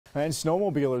And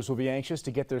snowmobilers will be anxious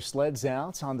to get their sleds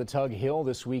out on the Tug Hill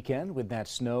this weekend with that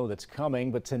snow that's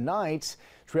coming. But tonight,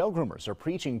 trail groomers are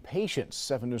preaching patience.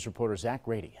 7 News reporter Zach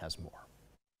Grady has more.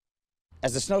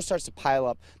 As the snow starts to pile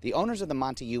up, the owners of the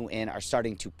Montague Inn are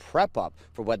starting to prep up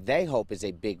for what they hope is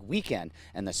a big weekend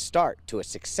and the start to a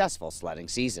successful sledding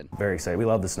season. Very excited. We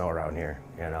love the snow around here,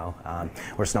 you know.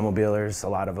 We're snowmobilers, a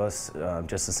lot of us,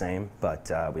 just the same,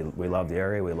 but we love the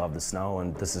area, we love the snow,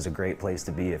 and this is a great place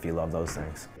to be if you love those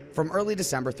things. From early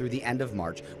December through the end of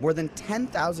March, more than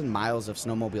 10,000 miles of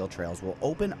snowmobile trails will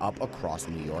open up across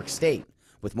New York State.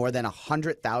 With more than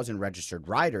 100,000 registered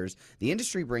riders, the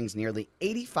industry brings nearly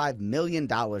 $85 million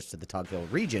to the Tug Hill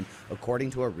region, according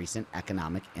to a recent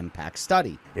economic impact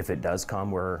study. If it does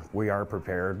come, we are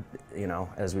prepared, you know,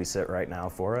 as we sit right now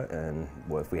for it, and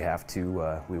if we have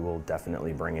to, we will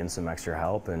definitely bring in some extra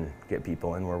help and get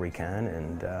people in where we can,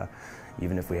 and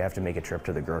even if we have to make a trip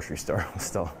to the grocery store,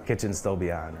 kitchen still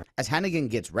be on. As Hennigan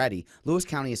gets ready, Lewis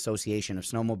County Association of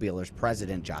Snowmobilers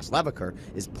President Josh Leviker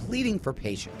is pleading for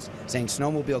patience, saying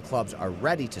snowmobile clubs are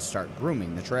ready to start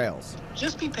grooming the trails.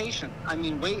 Just be patient. I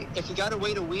mean, wait. If you got to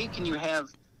wait a week and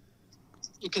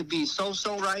it could be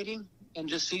so-so riding and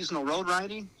just seasonal road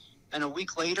riding, and a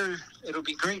week later it'll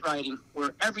be great riding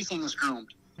where everything is groomed.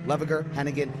 Leviker,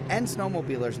 Hennigan, and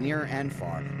snowmobilers near and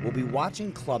far will be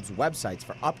watching clubs' websites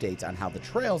for updates on how the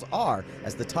trails are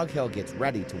as the Tug Hill gets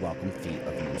ready to welcome feet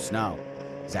of new snow.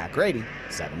 Zach Grady,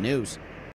 7 News.